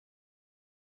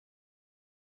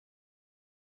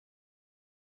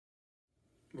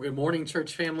Good morning,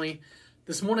 church family.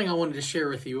 This morning I wanted to share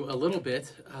with you a little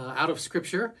bit out of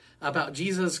Scripture about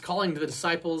Jesus calling to the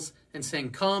disciples and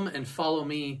saying, "Come and follow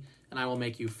me, and I will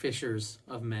make you fishers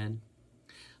of men."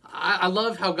 I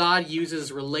love how God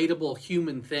uses relatable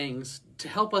human things to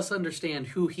help us understand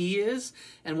who He is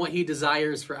and what He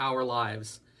desires for our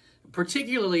lives.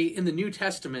 Particularly in the New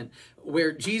Testament,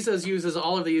 where Jesus uses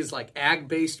all of these like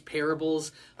ag-based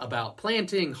parables about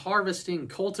planting, harvesting,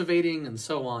 cultivating, and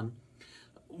so on.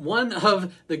 One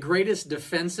of the greatest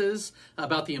defenses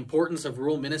about the importance of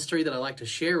rural ministry that I like to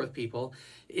share with people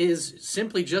is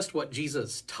simply just what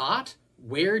Jesus taught,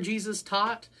 where Jesus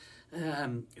taught,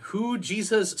 who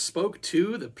Jesus spoke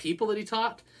to, the people that He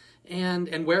taught,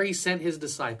 and where He sent His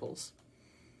disciples.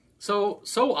 So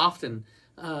often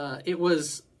it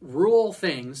was rural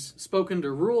things spoken to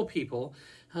rural people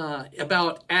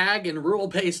about ag and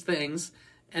rural-based things.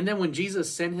 And then when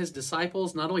Jesus sent His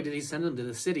disciples, not only did He send them to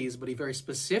the cities, but He very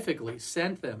specifically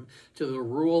sent them to the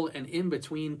rural and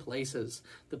in-between places,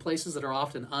 the places that are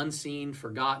often unseen,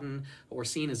 forgotten, or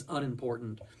seen as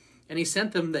unimportant. And He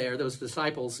sent them there, those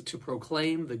disciples, to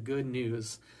proclaim the good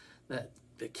news that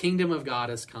the kingdom of God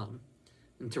has come,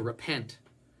 and to repent,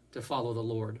 to follow the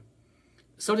Lord.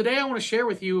 So today I want to share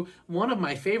with you one of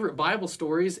my favorite Bible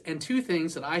stories and two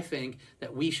things that I think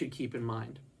that we should keep in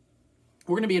mind.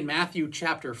 We're going to be in Matthew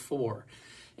chapter 4.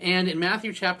 And in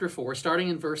Matthew chapter 4, starting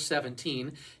in verse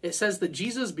 17, it says that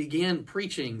Jesus began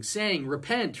preaching, saying,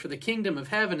 "Repent, for the kingdom of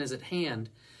heaven is at hand."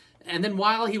 And then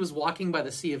while He was walking by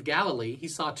the Sea of Galilee, He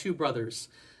saw two brothers,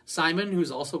 Simon,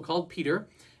 who's also called Peter,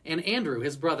 and Andrew,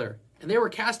 his brother. And they were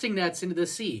casting nets into the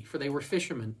sea, for they were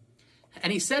fishermen.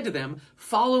 And He said to them,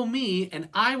 "Follow me, and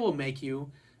I will make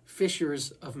you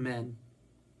fishers of men."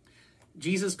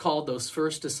 Jesus called those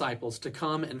first disciples to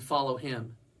come and follow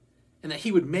Him, and that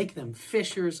He would make them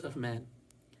fishers of men.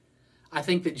 I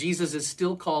think that Jesus is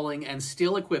still calling and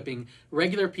still equipping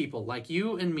regular people like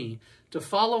you and me to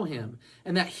follow Him,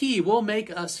 and that He will make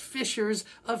us fishers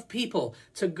of people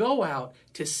to go out,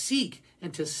 to seek,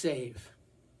 and to save.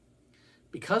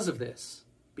 Because of this,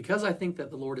 because I think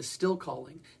that the Lord is still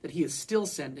calling, that He is still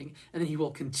sending, and that He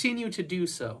will continue to do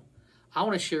so, I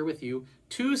want to share with you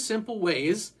two simple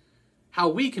ways how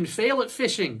we can fail at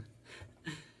fishing.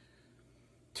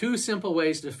 Two simple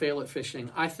ways to fail at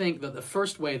fishing. I think that the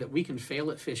first way that we can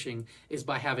fail at fishing is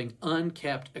by having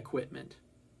unkept equipment.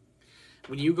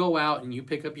 When you go out and you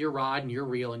pick up your rod and your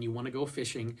reel and you want to go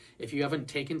fishing, if you haven't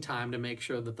taken time to make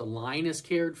sure that the line is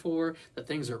cared for, that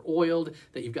things are oiled,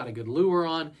 that you've got a good lure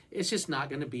on, it's just not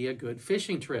going to be a good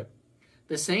fishing trip.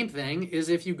 The same thing is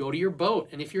if you go to your boat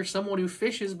and if you're someone who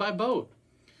fishes by boat.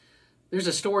 There's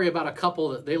a story about a couple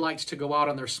that they liked to go out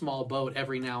on their small boat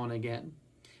every now and again.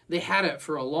 They had it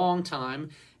for a long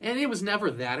time, and it was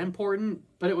never that important,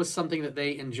 but it was something that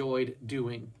they enjoyed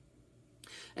doing.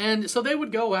 And so they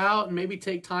would go out and maybe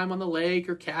take time on the lake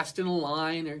or cast in a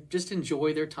line or just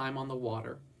enjoy their time on the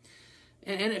water.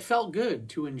 And it felt good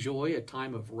to enjoy a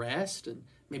time of rest and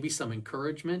maybe some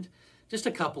encouragement just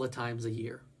a couple of times a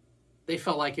year. They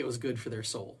felt like it was good for their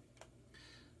soul.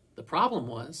 The problem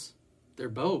was their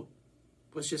boat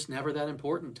was just never that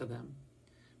important to them.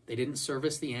 They didn't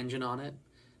service the engine on it.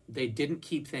 They didn't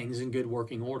keep things in good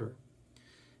working order.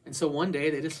 And so one day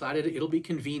they decided it'll be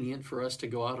convenient for us to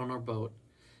go out on our boat.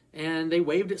 And they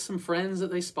waved at some friends that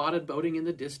they spotted boating in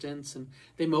the distance, and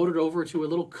they motored over to a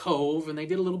little cove, and they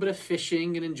did a little bit of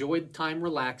fishing and enjoyed time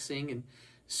relaxing, and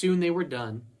soon they were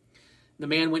done. The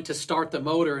man went to start the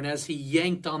motor, and as he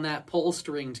yanked on that pull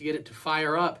string to get it to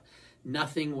fire up,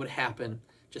 nothing would happen,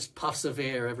 just puffs of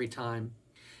air every time.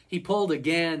 He pulled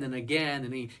again and again,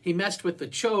 and he messed with the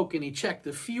choke, and he checked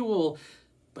the fuel,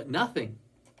 but nothing.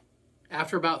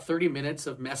 After about 30 minutes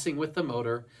of messing with the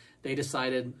motor, they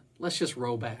decided, let's just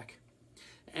row back.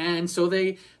 And so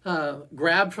they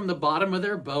grabbed from the bottom of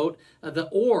their boat the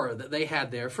oar that they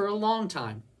had there for a long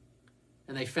time.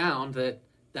 And they found that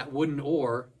that wooden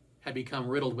oar had become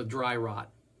riddled with dry rot.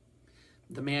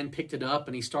 The man picked it up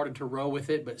and he started to row with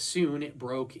it, but soon it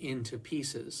broke into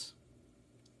pieces.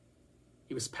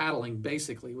 He was paddling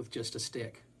basically with just a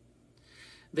stick.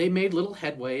 They made little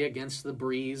headway against the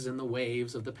breeze and the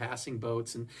waves of the passing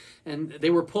boats, and they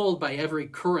were pulled by every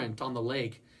current on the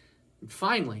lake. And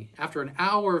finally, after an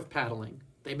hour of paddling,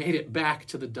 they made it back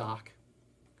to the dock.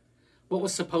 What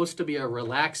was supposed to be a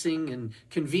relaxing and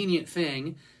convenient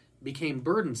thing became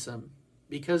burdensome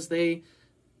because they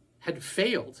had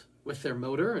failed with their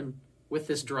motor and with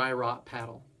this dry rot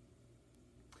paddle.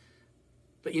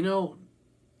 But you know,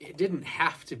 it didn't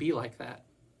have to be like that.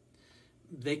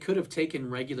 They could have taken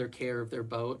regular care of their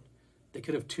boat. They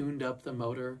could have tuned up the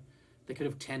motor. They could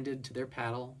have tended to their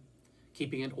paddle,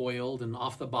 keeping it oiled and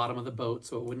off the bottom of the boat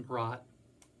so it wouldn't rot.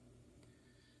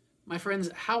 My friends,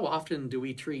 how often do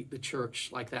we treat the church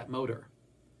like that motor,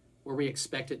 where we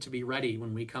expect it to be ready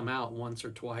when we come out once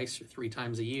or twice or 3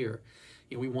 times a year?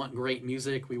 We want great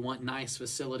music, we want nice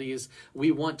facilities,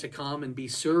 we want to come and be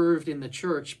served in the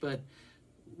church, but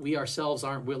we ourselves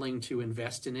aren't willing to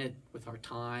invest in it with our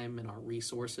time and our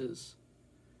resources.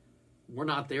 We're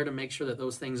not there to make sure that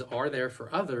those things are there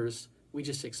for others. We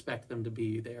just expect them to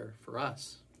be there for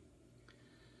us.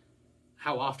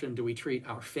 How often do we treat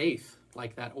our faith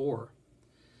like that oar?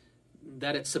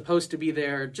 That it's supposed to be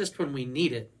there just when we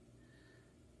need it,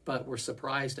 but we're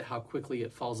surprised at how quickly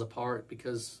it falls apart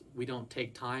because we don't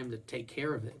take time to take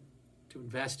care of it, to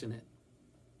invest in it.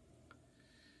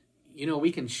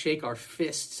 We can shake our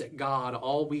fists at God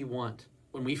all we want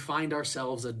when we find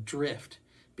ourselves adrift,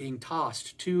 being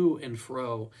tossed to and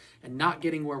fro, and not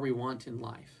getting where we want in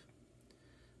life.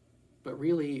 But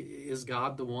really, is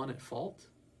God the one at fault?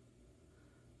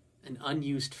 An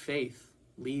unused faith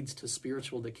leads to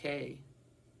spiritual decay,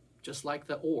 just like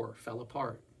the oar fell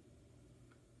apart.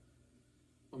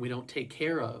 When we don't take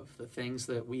care of the things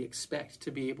that we expect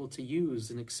to be able to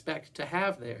use and expect to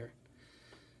have there,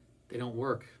 they don't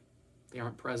work. They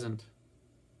aren't present.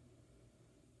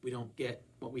 We don't get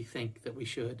what we think that we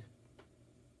should.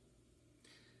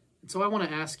 And so I want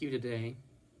to ask you today,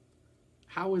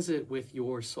 how is it with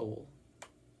your soul?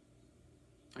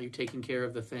 Are you taking care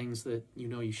of the things that you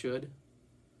know you should?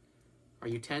 Are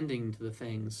you tending to the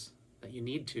things that you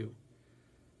need to?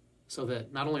 So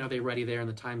that not only are they ready there in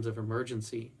the times of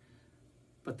emergency,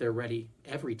 but they're ready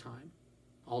every time,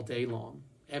 all day long,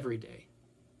 every day.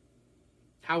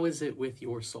 How is it with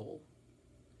your soul?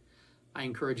 I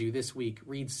encourage you this week,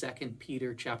 read 2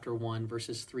 Peter chapter 1,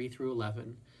 verses 3 through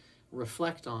 11.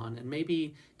 Reflect on and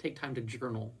maybe take time to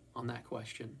journal on that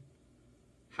question.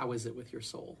 How is it with your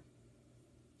soul?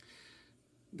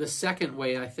 The second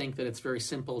way I think that it's very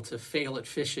simple to fail at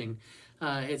fishing,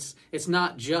 it's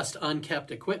not just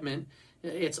unkept equipment,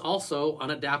 it's also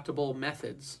unadaptable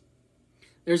methods.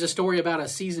 There's a story about a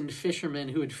seasoned fisherman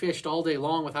who had fished all day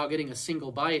long without getting a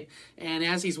single bite, and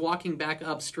as he's walking back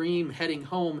upstream, heading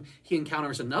home, he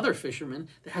encounters another fisherman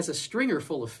that has a stringer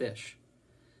full of fish.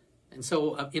 And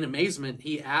so in amazement,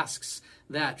 he asks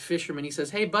that fisherman, he says,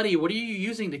 "Hey buddy, what are you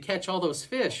using to catch all those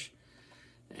fish?"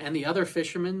 And the other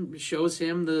fisherman shows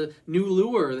him the new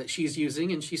lure that she's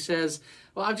using, and she says,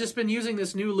 "Well, I've just been using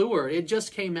this new lure. It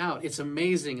just came out. It's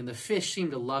amazing, and the fish seem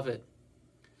to love it."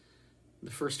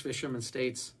 The first fisherman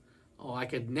states, "Oh, I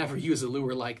could never use a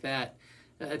lure like that.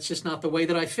 It's just not the way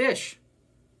that I fish."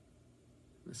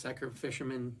 The second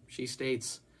fisherman, she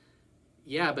states,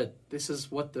 "Yeah, but this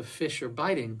is what the fish are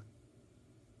biting."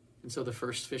 And so the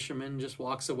first fisherman just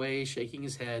walks away, shaking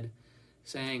his head,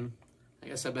 saying, "I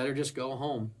guess I better just go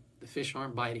home. The fish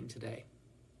aren't biting today."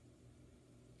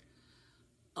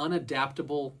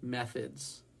 Unadaptable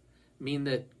methods mean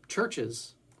that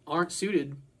churches aren't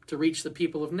suited to reach the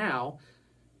people of now.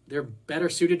 They're better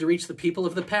suited to reach the people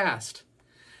of the past.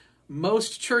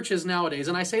 Most churches nowadays,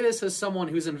 and I say this as someone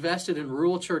who's invested in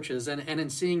rural churches and in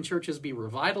seeing churches be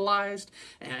revitalized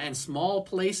and small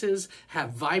places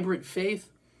have vibrant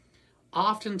faith,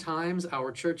 oftentimes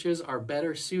our churches are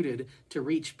better suited to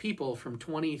reach people from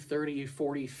 20, 30,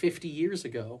 40, 50 years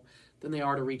ago than they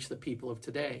are to reach the people of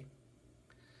today.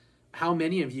 How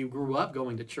many of you grew up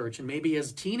going to church, and maybe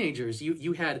as teenagers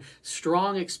you had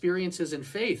strong experiences in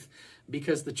faith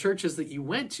because the churches that you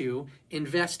went to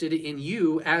invested in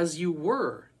you as you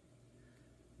were.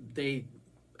 They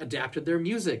adapted their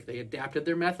music, they adapted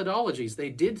their methodologies, they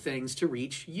did things to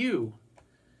reach you.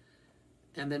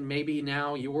 And then maybe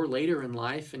now you're later in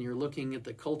life and you're looking at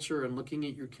the culture and looking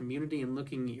at your community and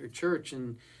looking at your church,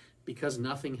 and because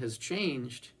nothing has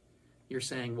changed, you're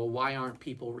saying, well, why aren't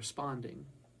people responding?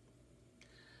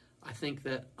 I think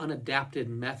that unadapted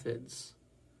methods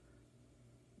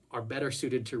are better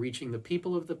suited to reaching the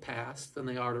people of the past than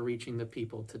they are to reaching the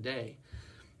people today.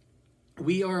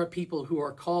 We are a people who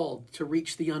are called to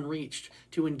reach the unreached,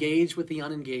 to engage with the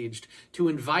unengaged, to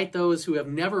invite those who have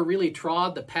never really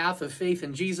trod the path of faith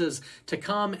in Jesus to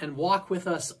come and walk with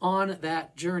us on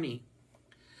that journey.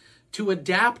 To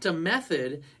adapt a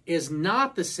method is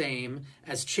not the same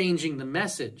as changing the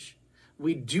message.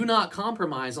 We do not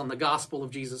compromise on the gospel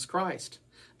of Jesus Christ.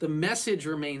 The message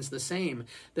remains the same,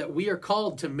 that we are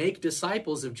called to make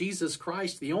disciples of Jesus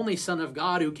Christ, the only Son of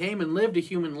God who came and lived a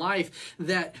human life,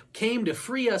 that came to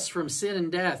free us from sin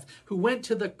and death, who went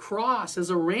to the cross as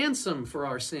a ransom for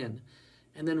our sin,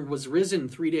 and then was risen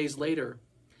 3 days later.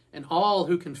 And all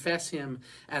who confess him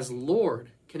as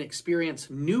Lord can experience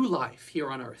new life here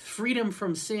on earth, freedom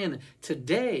from sin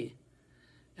today.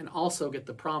 and also get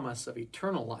the promise of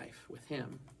eternal life with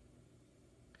him.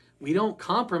 We don't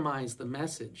compromise the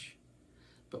message,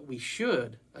 but we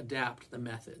should adapt the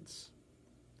methods.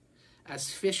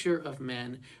 As fisher of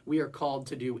men, we are called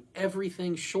to do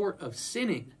everything short of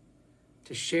sinning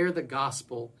to share the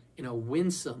gospel in a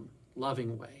winsome,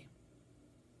 loving way.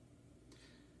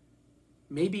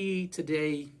 Maybe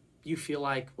today you feel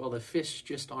like, well, the fish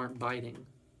just aren't biting.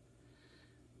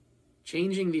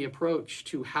 Changing the approach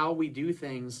to how we do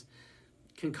things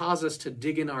can cause us to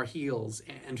dig in our heels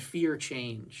and fear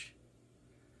change.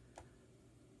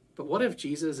 But what if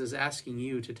Jesus is asking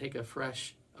you to take a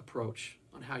fresh approach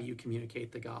on how you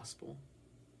communicate the gospel?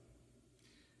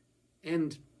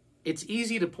 And it's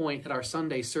easy to point at our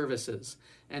Sunday services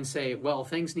and say, well,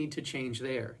 things need to change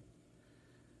there.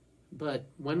 But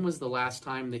when was the last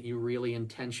time that you really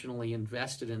intentionally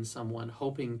invested in someone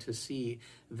hoping to see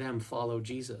them follow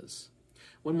Jesus?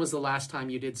 When was the last time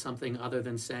you did something other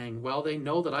than saying, well, they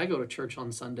know that I go to church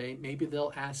on Sunday, maybe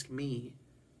they'll ask me?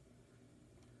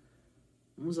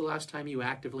 When was the last time you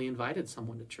actively invited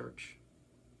someone to church?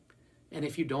 And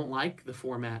if you don't like the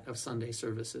format of Sunday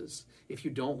services, if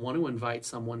you don't want to invite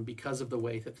someone because of the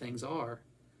way that things are,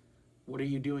 what are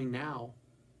you doing now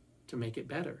to make it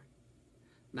better?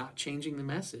 Not changing the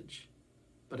message,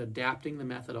 but adapting the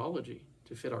methodology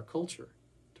to fit our culture,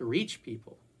 to reach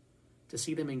people, to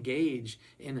see them engage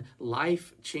in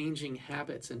life-changing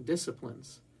habits and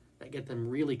disciplines that get them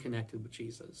really connected with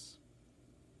Jesus.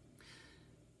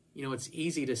 You know, it's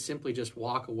easy to simply just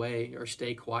walk away or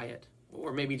stay quiet,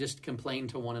 or maybe just complain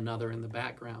to one another in the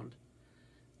background.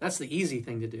 That's the easy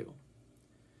thing to do.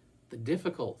 The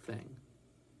difficult thing,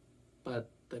 but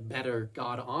the better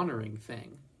God-honoring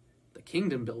thing, the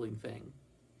kingdom-building thing,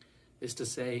 is to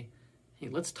say, hey,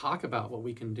 let's talk about what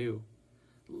we can do.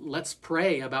 Let's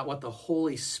pray about what the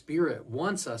Holy Spirit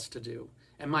wants us to do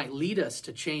and might lead us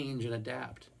to change and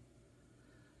adapt.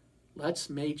 Let's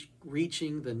make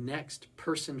reaching the next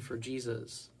person for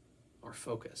Jesus our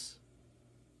focus.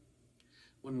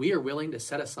 When we are willing to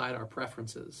set aside our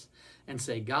preferences and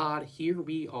say, God, here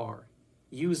we are,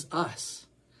 use us.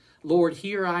 Lord,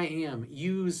 here I am,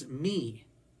 use me.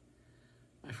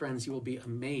 My friends, you will be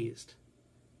amazed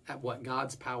at what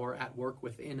God's power at work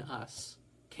within us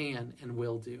can and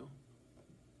will do.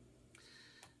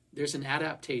 There's an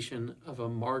adaptation of a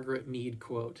Margaret Mead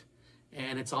quote,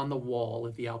 and it's on the wall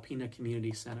at the Alpena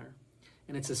Community Center.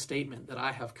 And it's a statement that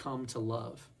I have come to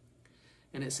love.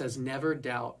 And it says, never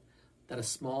doubt that a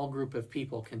small group of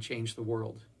people can change the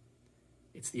world.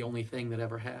 It's the only thing that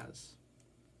ever has.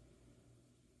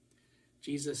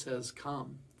 Jesus says,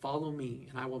 come, follow me,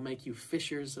 and I will make you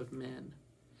fishers of men.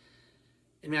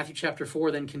 In Matthew chapter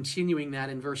 4, then continuing that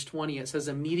in verse 20, it says,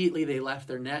 immediately they left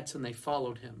their nets and they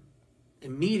followed him.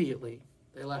 Immediately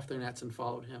they left their nets and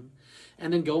followed him.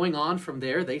 And then going on from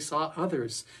there, they saw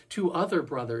others, two other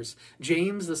brothers,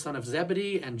 James the son of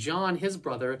Zebedee and John his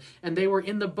brother, and they were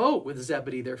in the boat with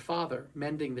Zebedee their father,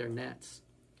 mending their nets.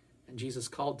 And Jesus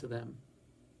called to them.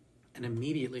 And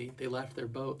immediately they left their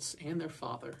boats and their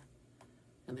father,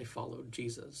 and they followed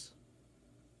Jesus.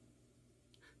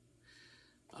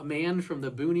 A man from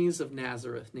the boonies of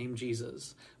Nazareth named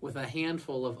Jesus, with a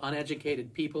handful of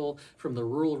uneducated people from the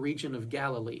rural region of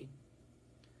Galilee.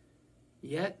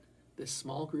 Yet, this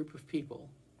small group of people,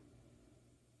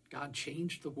 God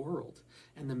changed the world,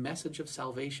 and the message of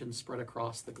salvation spread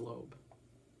across the globe.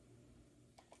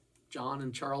 John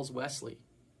and Charles Wesley,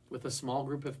 with a small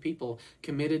group of people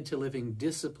committed to living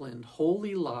disciplined,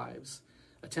 holy lives,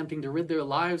 attempting to rid their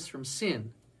lives from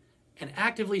sin, and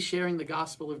actively sharing the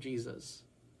gospel of Jesus.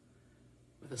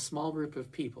 With a small group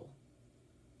of people,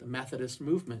 the Methodist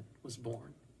movement was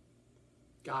born.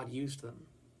 God used them.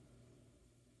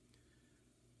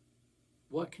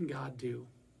 What can God do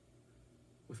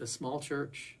with a small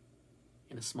church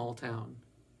in a small town,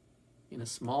 in a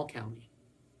small county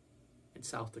in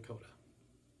South Dakota?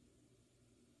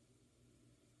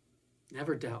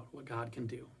 Never doubt what God can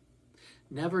do.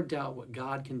 Never doubt what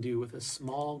God can do with a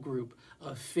small group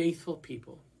of faithful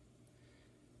people.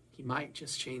 He might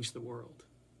just change the world.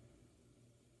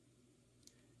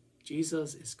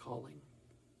 Jesus is calling.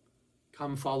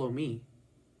 Come follow me,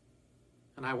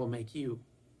 and I will make you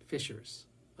fishers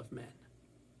of men.